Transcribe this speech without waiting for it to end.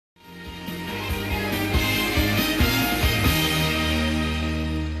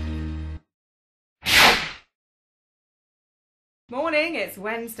Morning, it's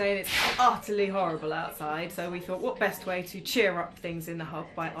Wednesday and it's utterly horrible outside, so we thought what best way to cheer up things in the hub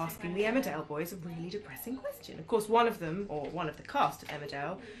by asking the Emmerdale boys a really depressing question. Of course, one of them, or one of the cast of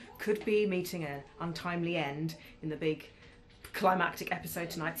Emmerdale, could be meeting an untimely end in the big climactic episode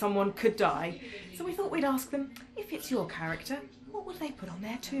tonight. Someone could die, so we thought we'd ask them, if it's your character, what would they put on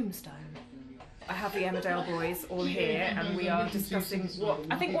their tombstone? I have the Emmerdale boys all here and we are discussing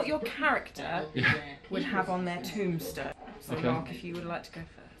what your character would have on their tombstone. So okay. Mark, if you would like to go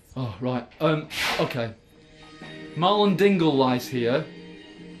first. Oh, right. Okay. Marlon Dingle lies here.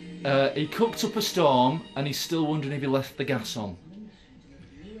 He cooked up a storm and he's still wondering if he left the gas on.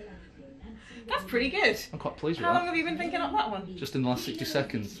 That's pretty good. I'm quite pleased with that. that. How long have you been thinking up that one? Just in the last 60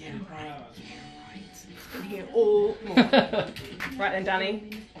 seconds. Yeah, right. Been here all morning. Right then, Danny.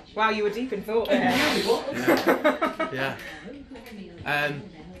 Wow, you were deep in thought there. Yeah.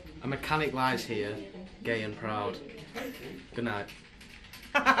 A mechanic lies here, gay and proud. Good night.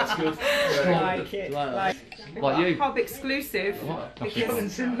 That's good. Like it. Like you. Hub exclusive.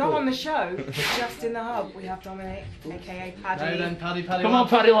 Because not on the show, just in the hub, we have Dominic, aka Paddy. No, then, Paddy. Come on,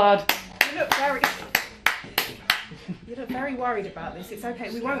 Paddy lad. You look very worried about this. It's okay.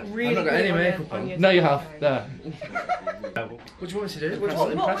 We won't really. I've not got any makeup on. No, you have. There. What do you want me to do? What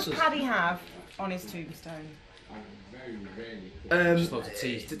would Paddy have on his tombstone? Just lots of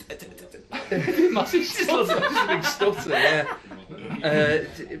teeth. Massive stutter. Just a big stutter, yeah.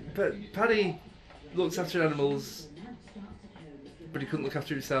 But Paddy looks after animals, but he couldn't look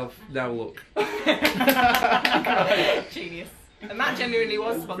after himself. Now look. Genius. And that genuinely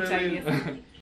was spontaneous.